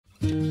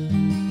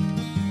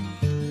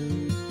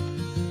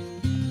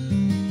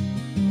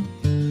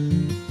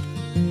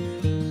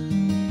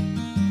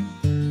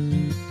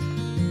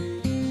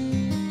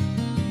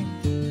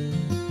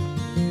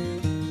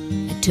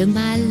took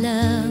my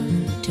love,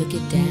 took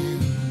it down.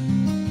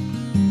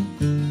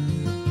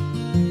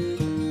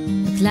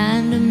 I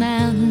climbed a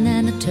mountain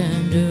and I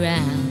turned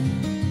around,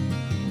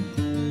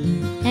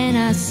 and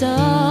I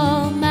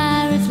saw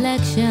my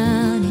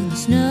reflection in the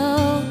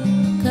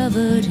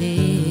snow-covered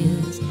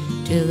hills,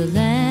 till the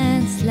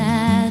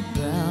landslide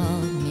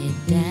brought me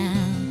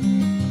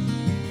down.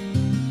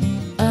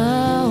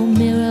 Oh,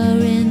 mirror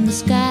in the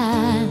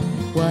sky,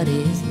 what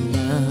is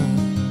love?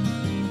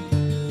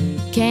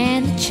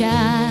 Can the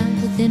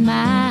child within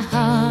my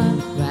heart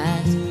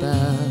rise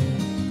above?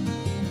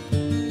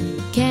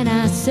 Can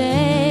I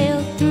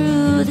sail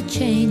through the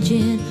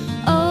changing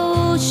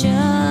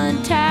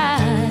ocean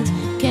tides?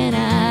 Can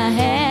I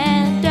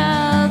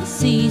handle the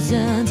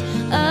seasons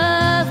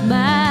of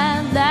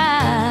my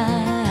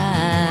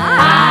life?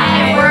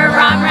 Hi, we're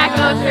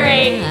Romaca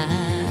 03.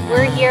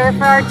 We're here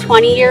for our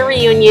 20-year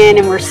reunion,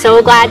 and we're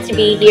so glad to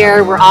be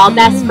here. We're all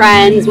best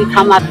friends. We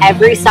come up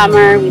every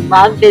summer. We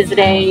love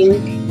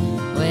visiting.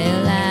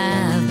 Well,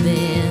 I've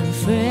been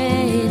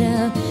afraid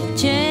of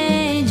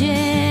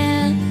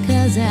changing,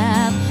 'cause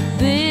I've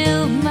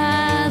built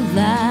my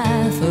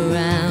life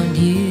around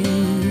you.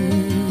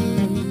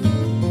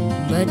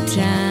 But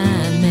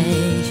time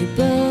makes you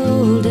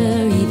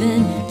bolder,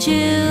 even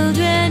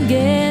children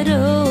get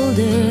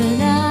older,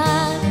 and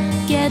I'm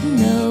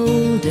getting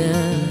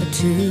older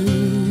too.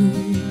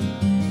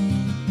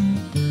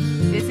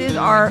 This is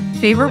our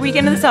favorite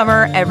weekend of the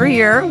summer every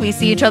year. We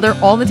see each other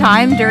all the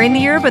time during the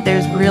year, but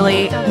there's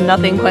really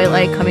nothing quite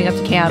like coming up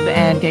to camp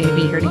and getting to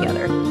be here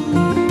together.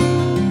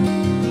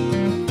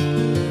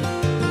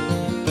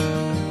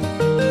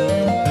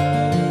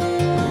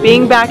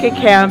 Being back at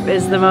camp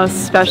is the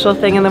most special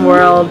thing in the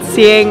world.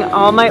 Seeing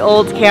all my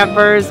old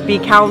campers be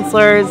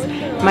counselors,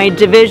 my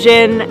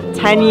division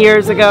 10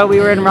 years ago we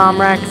were in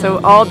Romaca, so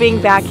all being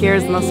back here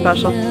is the most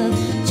special